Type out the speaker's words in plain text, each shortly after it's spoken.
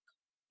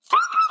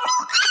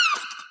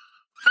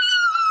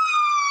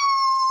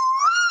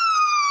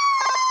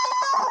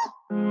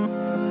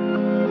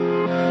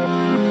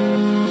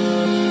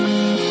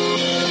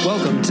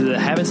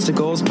Habits to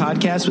Goals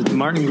podcast with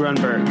Martin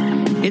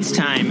Grunberg. It's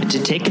time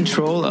to take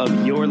control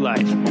of your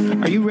life.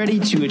 Are you ready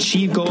to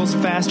achieve goals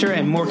faster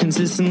and more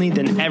consistently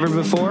than ever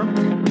before?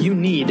 You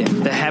need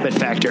the Habit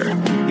Factor.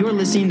 You're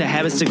listening to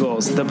Habits to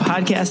Goals, the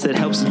podcast that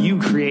helps you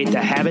create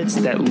the habits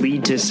that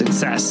lead to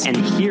success. And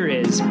here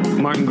is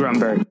Martin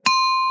Grunberg.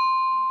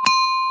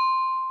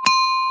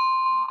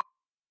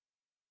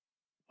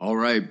 All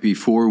right,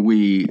 before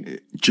we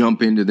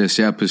jump into this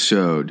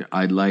episode,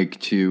 I'd like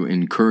to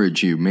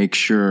encourage you, make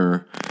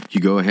sure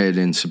you go ahead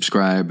and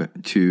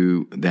subscribe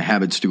to the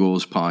Habits to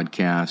Goals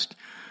podcast.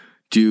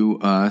 Do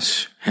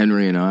us,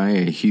 Henry and I,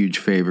 a huge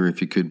favor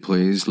if you could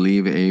please,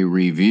 leave a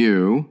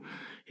review.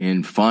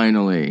 And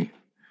finally,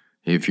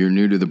 if you're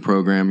new to the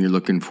program, you're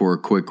looking for a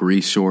quick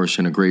resource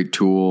and a great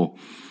tool,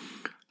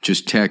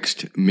 just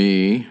text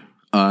me,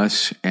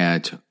 us,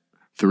 at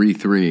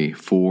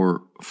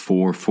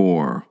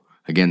 33444.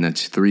 Again,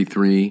 that's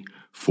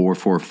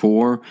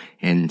 33444,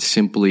 and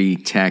simply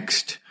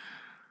text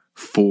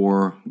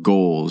 4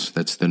 goals.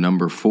 That's the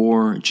number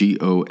 4,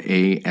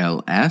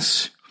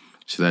 GOALS.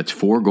 So that's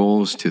 4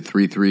 goals to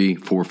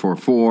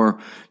 33444.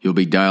 You'll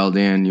be dialed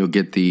in. You'll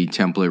get the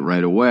template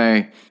right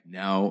away.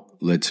 Now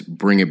let's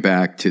bring it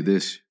back to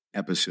this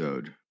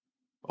episode.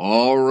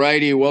 All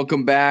righty,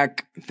 welcome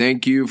back.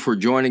 Thank you for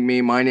joining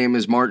me. My name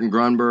is Martin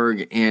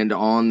Grunberg, and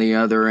on the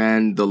other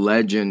end, the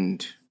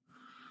legend,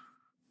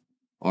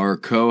 our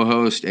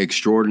co-host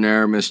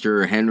extraordinaire,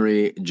 Mr.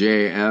 Henry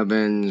J.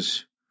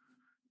 Evans.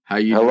 How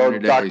you doing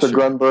today, Dr. sir?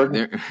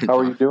 Grunberg. How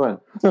are you doing?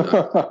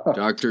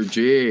 Dr.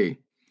 G.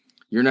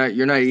 You're not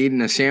eating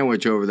a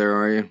sandwich over there,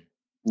 are you?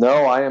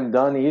 No, I am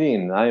done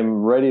eating. I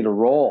am ready to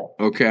roll.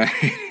 Okay.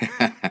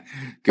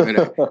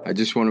 Good. I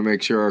just want to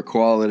make sure our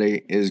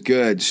quality is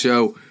good.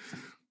 So,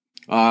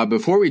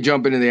 before we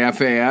jump into the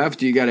FAF,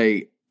 do you got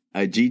a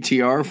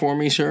GTR for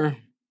me, sir?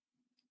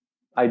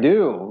 I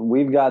do.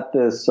 We've got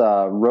this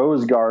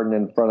rose garden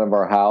in front of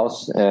our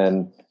house,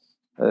 and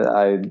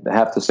I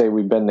have to say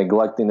we've been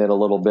neglecting it a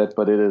little bit,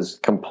 but it is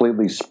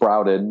completely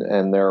sprouted,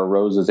 and there are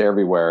roses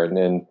everywhere.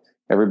 And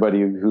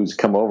everybody who's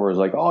come over is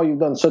like, "Oh, you've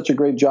done such a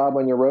great job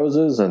on your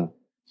roses," and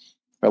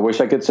I wish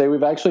I could say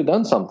we've actually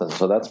done something.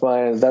 So that's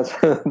my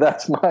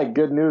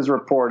good news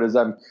report. Is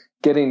I'm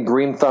getting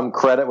green thumb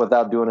credit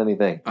without doing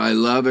anything. I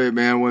love it,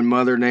 man. When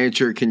Mother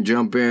Nature can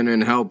jump in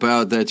and help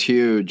out, that's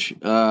huge.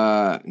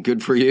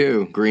 Good for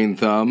you, green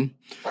thumb.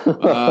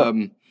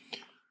 My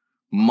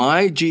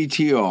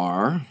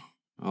GTR,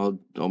 I'll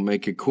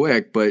make it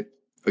quick, but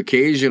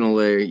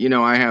occasionally,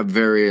 I have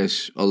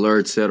various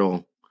alerts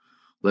that'll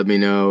let me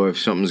know if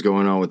something's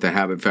going on with the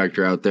Habit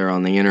Factor out there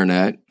on the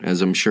internet,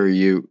 as I'm sure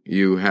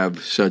you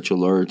have such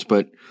alerts,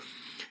 but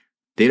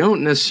they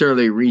don't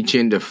necessarily reach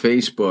into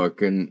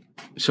Facebook. And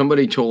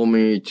somebody told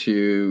me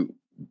to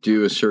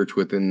do a search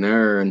within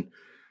there, and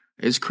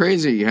it's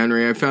crazy,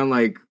 Henry. I found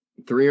like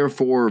 3 or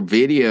 4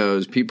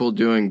 videos, people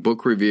doing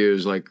book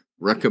reviews, like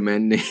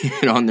recommending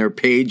it on their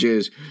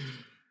pages.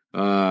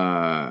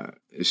 So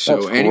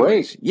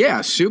anyways,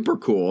 yeah, super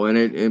cool. And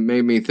it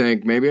made me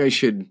think maybe I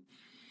should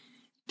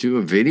do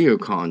a video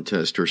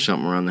contest or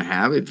something around the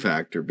Habit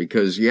Factor,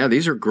 because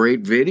these are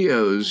great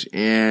videos,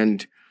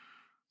 and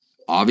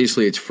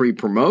obviously it's free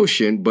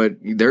promotion, but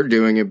they're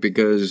doing it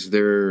because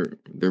they're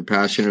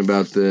passionate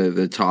about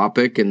the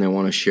topic and they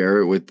want to share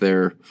it with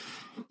their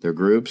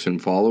groups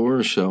and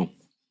followers. So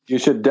you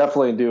should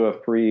definitely do a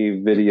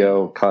free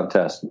video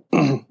contest,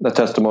 a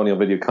testimonial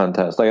video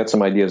contest. I got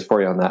some ideas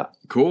for you on that.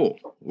 Cool.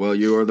 Well,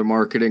 you are the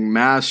marketing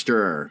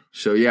master.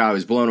 So I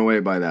was blown away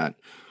by that.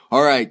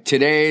 All right,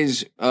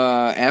 today's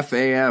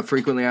FAF,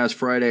 Frequently Asked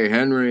Friday.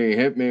 Henry,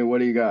 hit me. What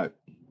do you got?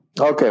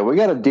 Okay, we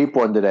got a deep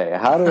one today.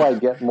 How do I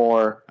get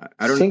more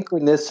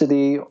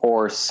synchronicity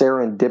or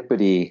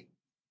serendipity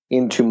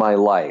into my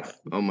life?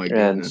 Oh, my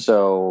goodness. And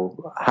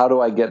so how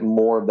do I get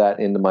more of that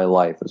into my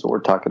life is what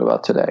we're talking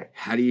about today.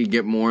 How do you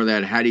get more of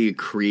that? How do you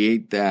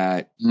create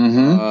that?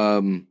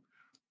 Mm-hmm.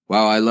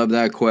 Wow, I love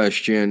that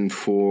question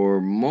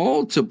for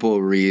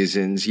multiple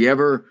reasons.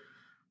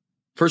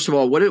 First of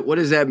all, what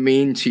does that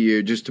mean to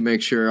you, just to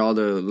make sure all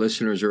the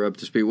listeners are up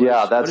to speed?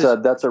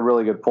 That's a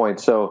really good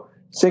point. So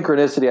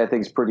synchronicity, I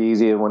think, is pretty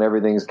easy when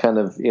everything's kind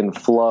of in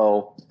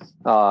flow.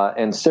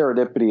 And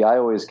serendipity, I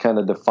always kind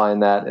of define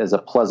that as a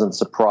pleasant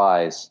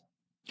surprise.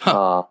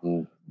 Huh.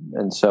 And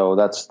so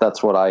that's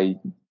how I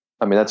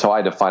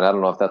define it. I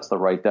don't know if that's the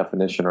right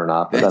definition or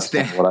not, but that's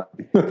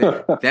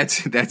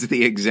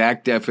the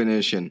exact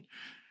definition.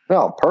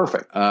 Oh,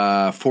 perfect.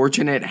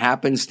 Fortunate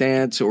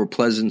happenstance or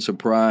pleasant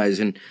surprise.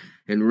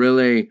 And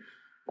really,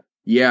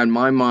 in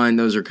my mind,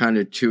 those are kind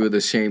of two of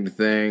the same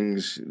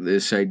things.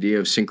 This idea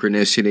of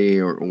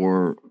synchronicity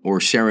or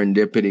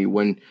serendipity,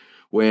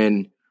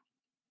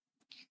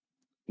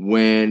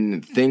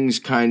 when things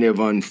kind of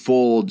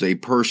unfold, a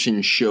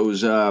person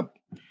shows up,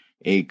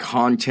 a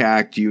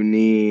contact you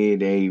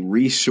need, a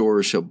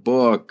resource, a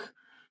book.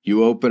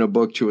 You open a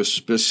book to a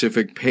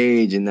specific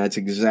page, and that's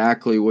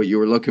exactly what you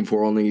were looking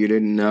for, only you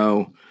didn't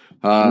know.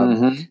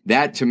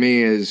 That, to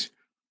me, is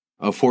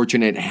a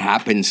fortunate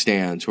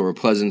happenstance or a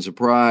pleasant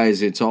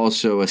surprise. It's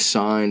also a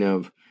sign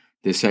of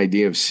this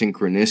idea of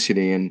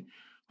synchronicity.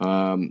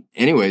 And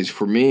anyways,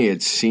 for me,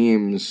 it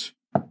seems,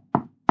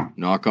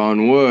 knock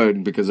on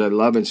wood, because I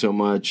love it so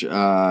much,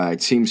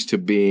 it seems to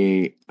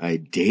be a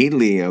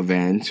daily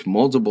event,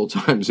 multiple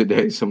times a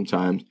day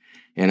sometimes.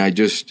 And I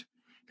just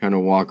kind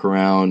of walk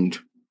around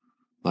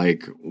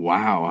like,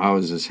 wow, how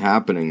is this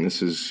happening?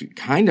 This is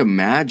kind of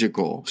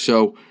magical.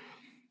 So,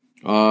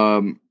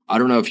 I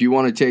don't know if you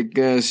want to take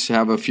this,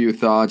 have a few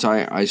thoughts.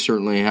 I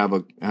certainly have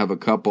a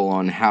couple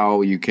on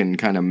how you can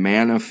kind of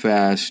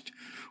manifest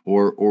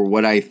or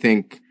what I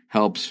think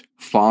helps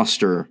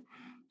foster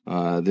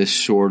this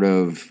sort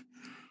of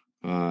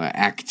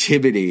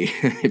activity,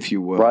 if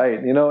you will. Right.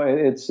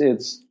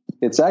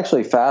 It's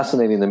actually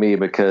fascinating to me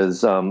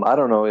because I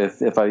don't know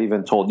if I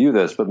even told you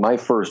this, but my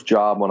first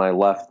job when I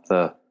left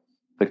the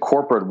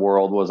corporate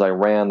world was I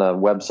ran a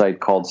website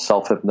called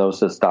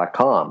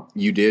selfhypnosis.com.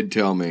 You did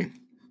tell me.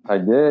 I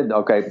did?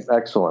 Okay,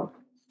 excellent.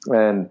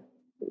 And,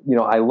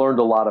 I learned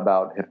a lot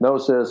about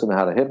hypnosis and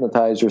how to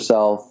hypnotize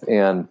yourself.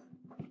 And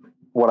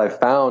what I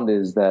found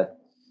is that,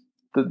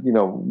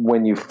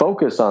 when you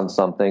focus on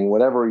something,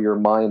 whatever your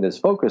mind is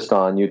focused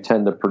on, you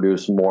tend to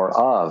produce more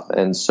of.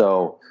 And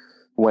so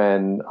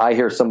when I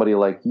hear somebody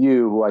like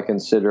you, who I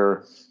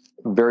consider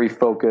very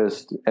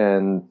focused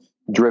and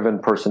driven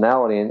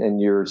personality,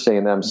 and you're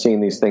saying I'm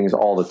seeing these things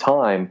all the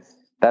time,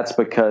 that's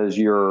because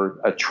you're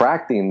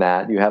attracting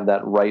that. You have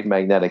that right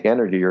magnetic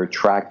energy. You're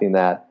attracting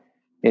that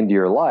into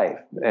your life.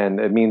 And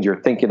it means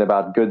you're thinking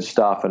about good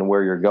stuff and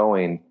where you're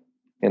going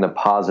in a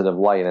positive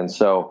light. And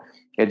so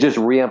it just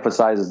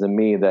reemphasizes to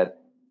me that,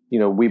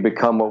 we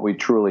become what we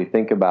truly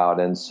think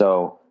about. And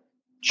so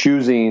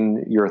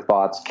choosing your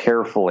thoughts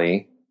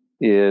carefully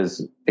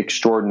is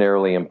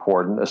extraordinarily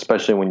important,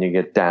 especially when you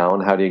get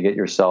down. How do you get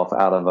yourself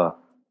out of a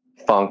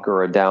funk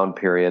or a down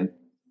period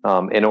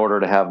in order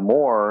to have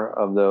more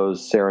of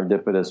those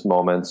serendipitous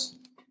moments?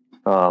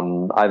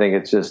 I think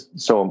it's just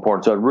so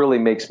important. So it really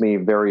makes me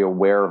very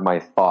aware of my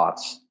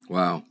thoughts.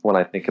 Wow. When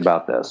I think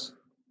about this.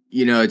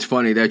 It's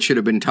funny. That should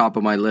have been top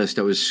of my list.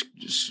 I was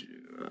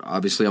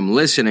obviously I'm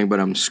listening, but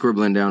I'm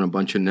scribbling down a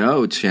bunch of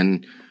notes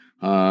and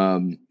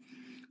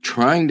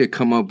trying to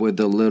come up with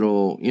a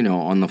little,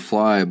 on the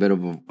fly, a bit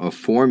of a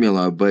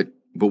formula. But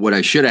what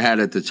I should have had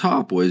at the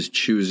top was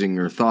choosing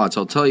your thoughts.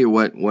 I'll tell you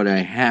what I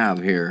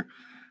have here.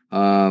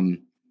 And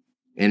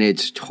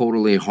it's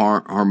totally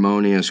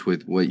harmonious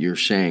with what you're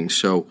saying.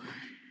 So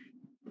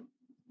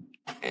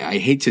I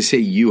hate to say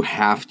you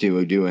have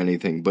to do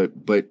anything,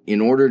 but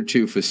in order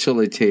to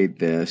facilitate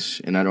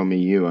this, and I don't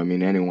mean you, I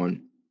mean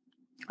anyone,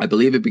 I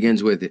believe it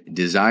begins with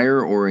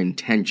desire or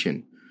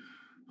intention.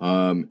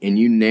 And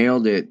you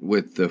nailed it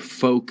with the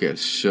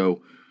focus.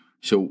 So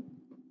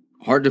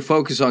hard to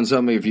focus on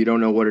something if you don't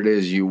know what it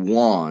is you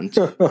want.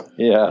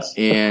 Yes.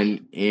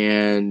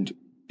 And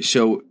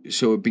so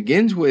it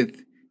begins with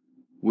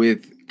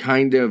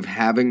kind of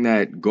having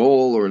that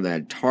goal or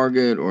that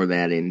target or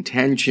that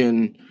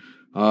intention.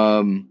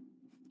 And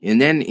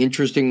then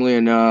interestingly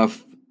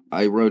enough,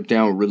 I wrote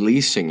down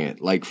releasing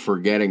it, like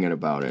forgetting it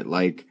about it,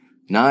 like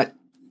not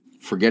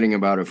forgetting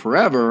about it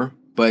forever,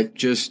 but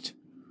just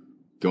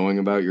going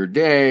about your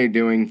day,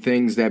 doing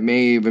things that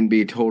may even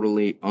be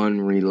totally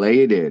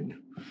unrelated.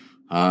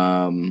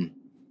 And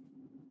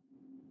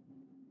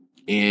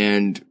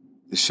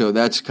so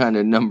that's kind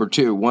of number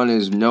two. One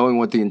is knowing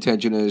what the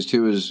intention is.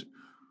 Two is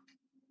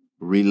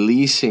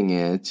releasing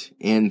it.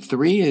 And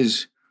three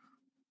is,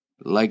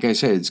 like I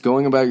said, it's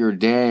going about your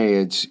day.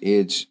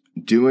 It's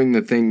doing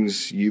the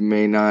things you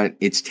may not,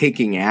 it's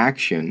taking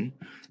action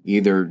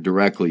either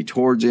directly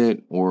towards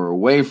it or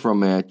away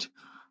from it.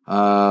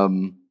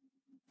 And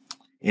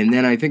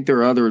then I think there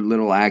are other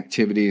little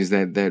activities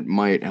that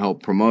might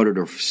help promote it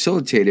or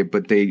facilitate it,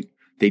 but they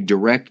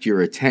direct your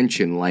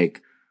attention,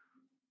 like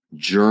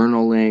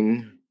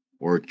journaling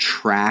or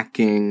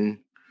tracking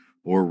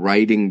or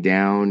writing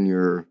down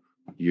your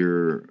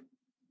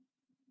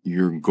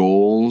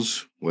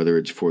goals, whether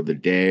it's for the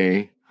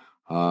day.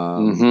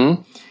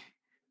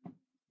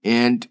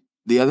 And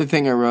the other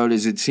thing I wrote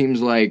is it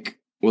seems like,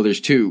 well,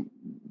 there's two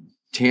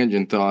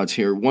tangent thoughts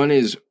here. One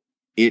is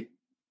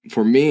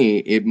for me,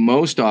 it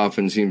most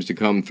often seems to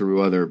come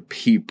through other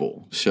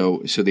people.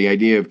 So the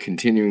idea of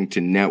continuing to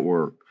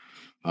network,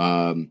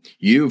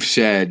 you've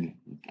said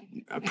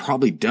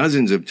probably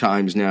dozens of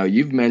times now,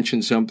 you've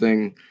mentioned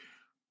something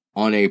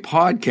on a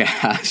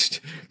podcast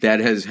that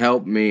has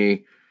helped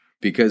me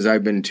because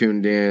I've been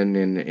tuned in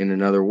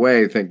another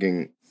way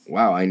thinking,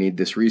 wow, I need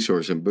this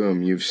resource, and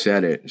boom, you've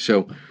said it.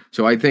 So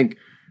I think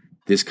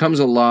this comes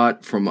a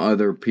lot from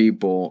other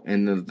people.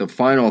 And the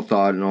final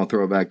thought, and I'll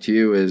throw it back to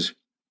you, is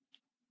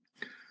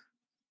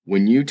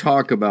when you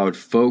talk about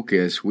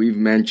focus, we've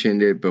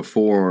mentioned it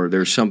before,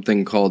 there's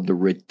something called the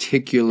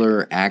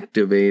reticular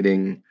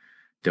activating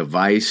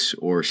device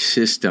or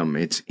system.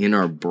 It's in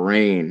our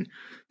brain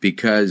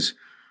because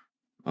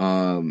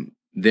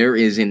there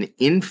is an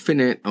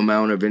infinite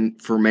amount of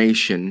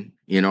information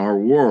in our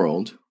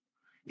world.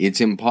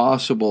 It's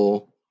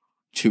impossible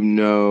to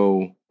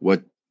know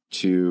what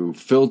to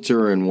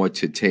filter and what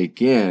to take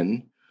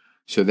in.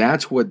 So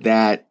that's what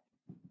that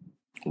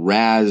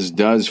Raz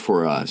does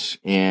for us.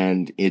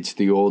 And it's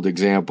the old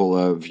example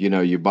of,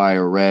 you buy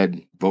a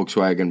red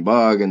Volkswagen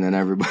Bug and then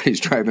everybody's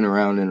driving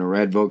around in a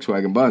red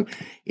Volkswagen Bug.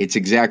 It's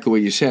exactly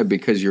what you said,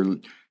 because you're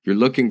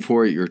looking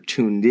for it, you're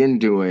tuned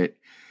into it.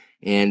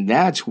 And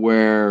that's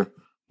where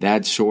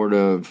that sort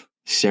of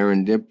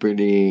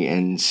serendipity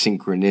and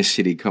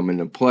synchronicity come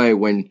into play,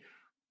 when,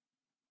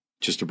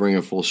 just to bring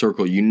it full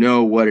circle, you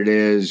know what it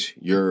is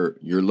you're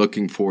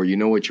looking for, you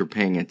know what you're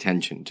paying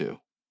attention to.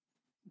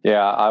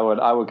 Yeah,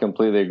 I would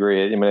completely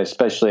agree. I mean,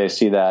 especially I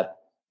see that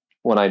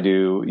when I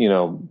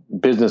do,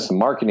 business and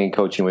marketing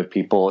coaching with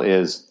people,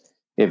 is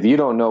if you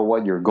don't know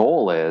what your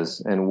goal is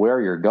and where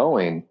you're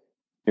going,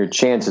 your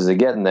chances of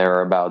getting there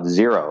are about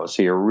zero.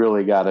 So you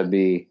really got to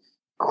be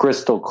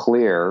crystal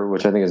clear,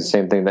 which I think is the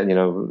same thing that,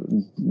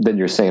 that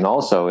you're saying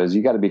also, is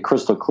you got to be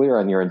crystal clear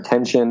on your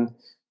intention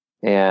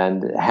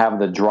and have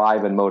the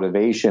drive and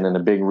motivation and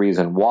a big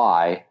reason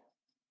why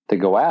to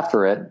go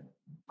after it.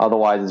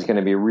 Otherwise, it's going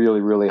to be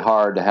really, really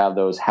hard to have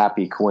those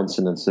happy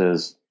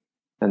coincidences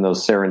and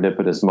those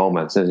serendipitous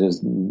moments. It's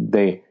just,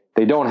 they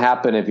don't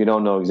happen if you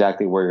don't know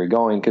exactly where you're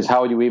going, because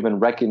how would you even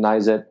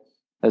recognize it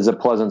as a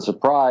pleasant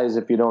surprise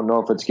if you don't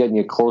know if it's getting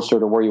you closer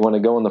to where you want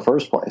to go in the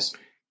first place?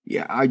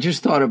 Yeah, I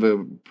just thought of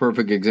a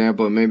perfect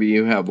example, and maybe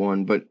you have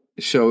one, but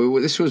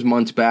this was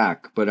months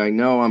back, but I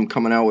know I'm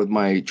coming out with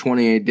my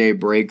 28-day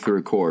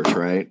breakthrough course,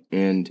 right?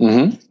 And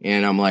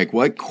I'm like,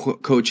 what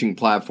coaching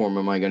platform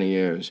am I going to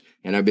use?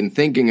 And I've been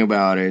thinking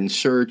about it and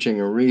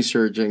searching and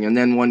researching. And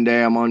then one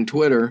day I'm on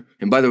Twitter.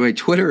 And by the way,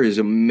 Twitter is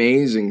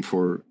amazing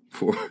for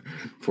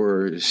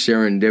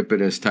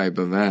serendipitous type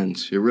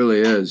events. It really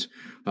is.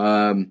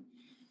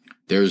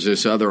 There's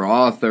this other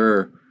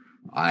author.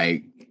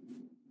 I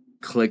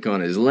click on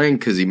his link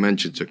because he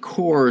mentions a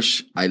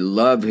course. I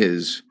love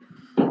the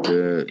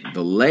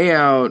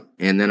layout,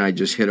 and then I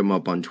just hit him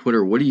up on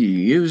Twitter. What are you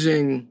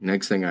using?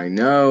 Next thing I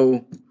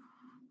know,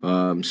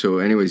 so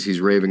anyways, he's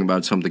raving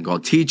about something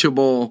called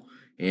Teachable.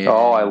 And,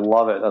 I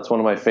love it. That's one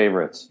of my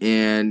favorites.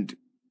 And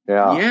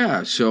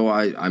yeah. So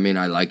I mean,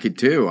 I like it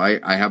too.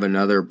 I have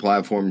another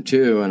platform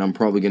too, and I'm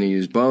probably going to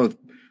use both.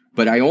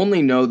 But I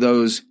only know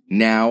those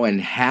now and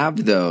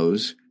have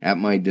those at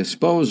my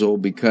disposal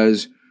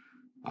because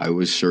I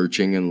was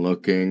searching and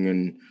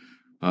looking,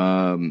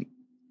 and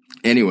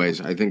anyways,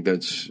 I think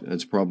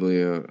that's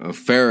probably a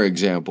fair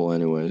example.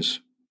 Anyways,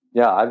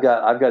 yeah, I've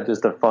got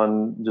just a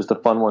fun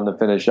one to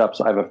finish up.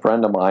 So I have a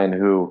friend of mine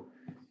who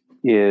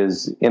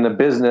is in a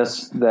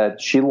business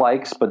that she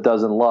likes but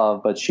doesn't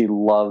love, but she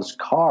loves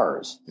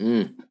cars,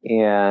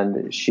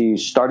 and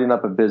she's starting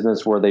up a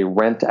business where they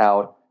rent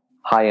out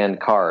high-end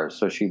cars.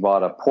 So she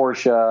bought a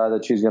Porsche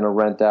that she's going to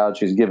rent out.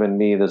 She's given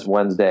me this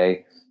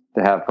Wednesday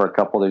to have for a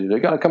couple of days. They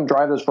got to come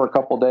drive this for a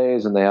couple of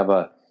days, and they have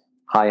a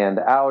high-end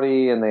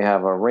Audi, and they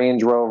have a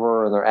Range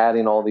Rover, and they're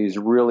adding all these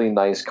really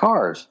nice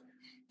cars.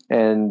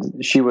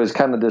 And she was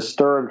kind of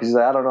disturbed because she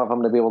said, I don't know if I'm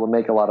going to be able to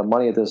make a lot of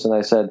money at this. And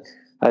I said,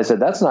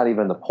 that's not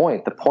even the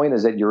point. The point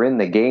is that you're in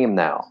the game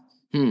now.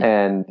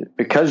 And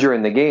because you're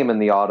in the game in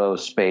the auto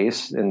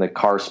space, in the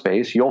car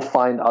space, you'll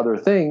find other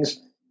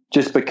things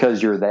just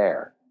because you're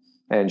there.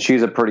 And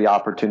she's a pretty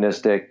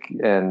opportunistic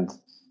and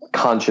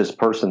conscious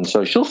person.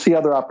 So she'll see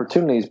other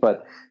opportunities,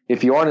 but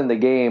if you aren't in the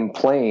game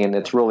playing,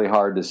 it's really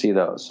hard to see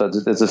those. So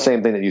it's the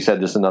same thing that you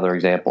said, just another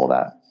example of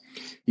that.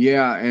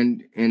 Yeah,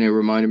 and it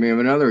reminded me of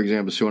another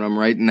example. So when I'm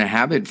writing The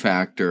Habit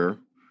Factor,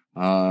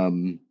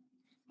 I'm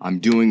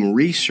doing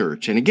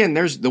research. And again,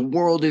 the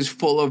world is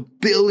full of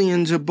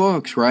billions of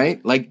books,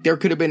 right? Like there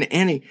could have been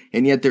any,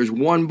 and yet there's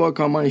one book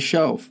on my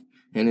shelf,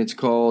 and it's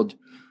called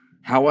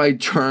How I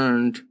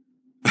Turned.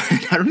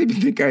 I don't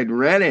even think I'd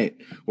read it,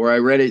 or I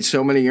read it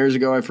so many years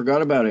ago I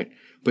forgot about it.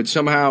 But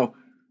somehow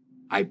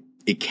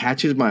it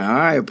catches my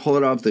eye. I pull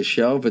it off the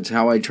shelf. It's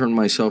How I Turned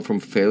Myself from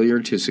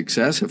Failure to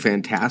Success, a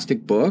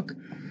fantastic book.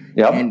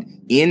 Yep.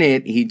 And in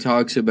it, he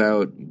talks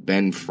about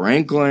Ben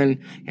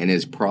Franklin and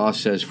his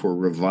process for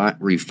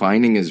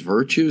refining his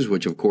virtues,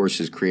 which of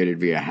course is created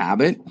via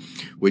habit,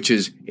 which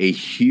is a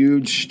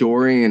huge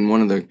story and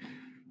one of the,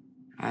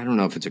 I don't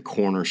know if it's a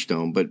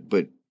cornerstone, but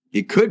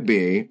it could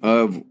be,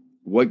 of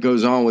what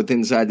goes on with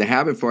inside the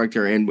habit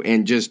factor,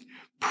 and just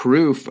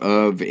proof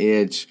of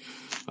its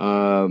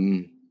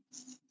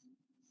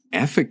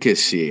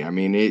efficacy. I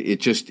mean,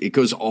 it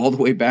goes all the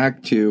way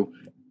back to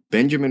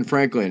Benjamin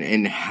Franklin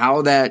and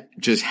how that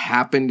just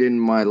happened in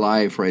my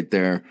life right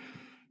there.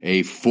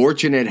 A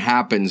fortunate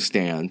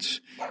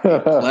happenstance, a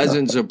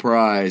pleasant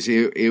surprise.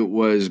 It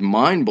was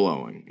mind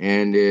blowing,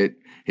 and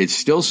it's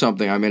still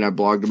something. I mean, I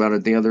blogged about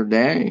it the other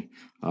day,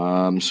 so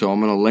I'm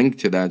going to link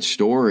to that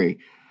story.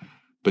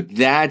 But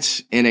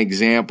that's an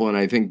example, and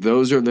I think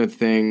those are the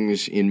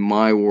things in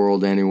my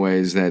world,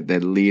 anyways, that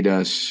lead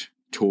us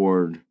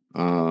toward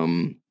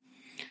more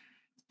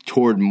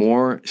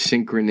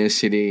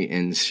synchronicity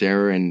and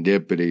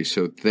serendipity.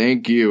 So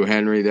thank you,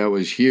 Henry. That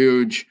was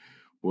huge.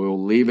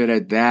 We'll leave it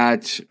at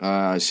that.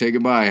 Say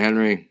goodbye,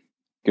 Henry.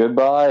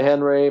 Goodbye,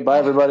 Henry. Bye,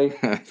 everybody.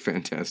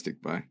 Fantastic.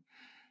 Bye.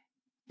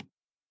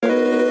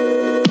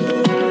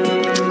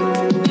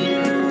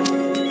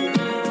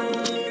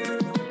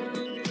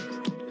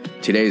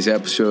 Today's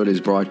episode is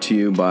brought to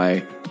you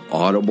by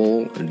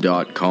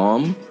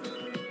Audible.com.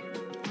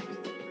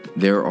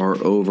 There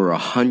are over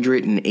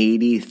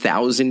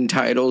 180,000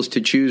 titles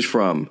to choose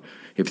from.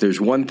 If there's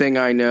one thing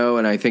I know,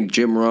 and I think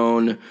Jim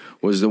Rohn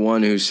was the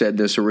one who said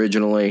this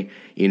originally,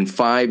 in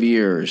 5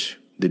 years,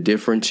 the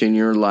difference in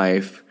your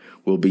life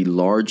will be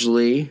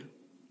largely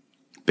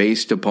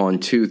based upon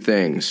two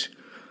things: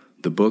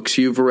 the books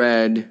you've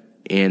read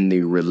and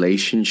the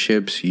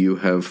relationships you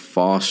have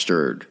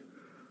fostered.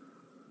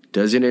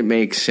 Doesn't it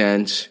make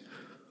sense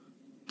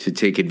to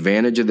take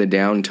advantage of the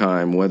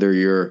downtime, whether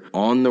you're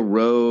on the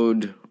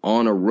road,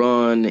 on a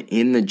run,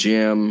 in the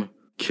gym,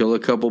 kill a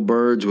couple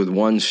birds with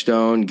one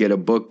stone, get a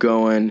book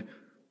going?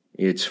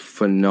 It's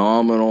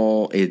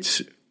phenomenal.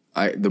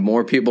 The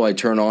more people I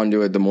turn on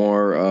to it, the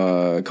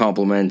more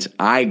compliments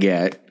I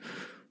get.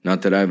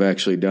 Not that I've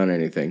actually done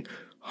anything.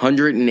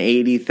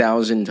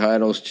 180,000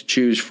 titles to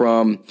choose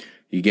from.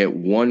 You get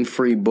one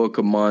free book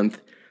a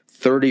month,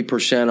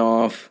 30%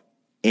 off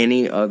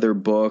any other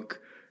book.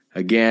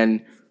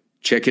 Again,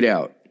 check it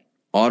out.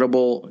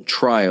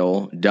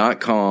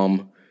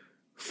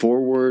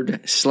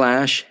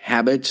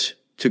 audibletrial.com/habits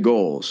to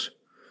goals.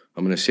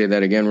 I'm going to say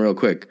that again real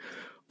quick.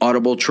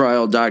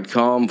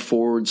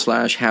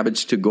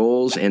 audibletrial.com/habits to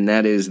goals. And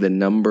that is the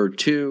number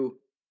 2.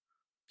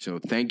 So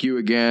thank you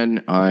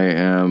again. I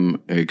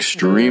am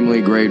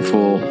extremely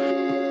grateful.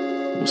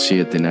 We'll see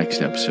you at the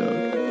next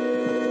episode.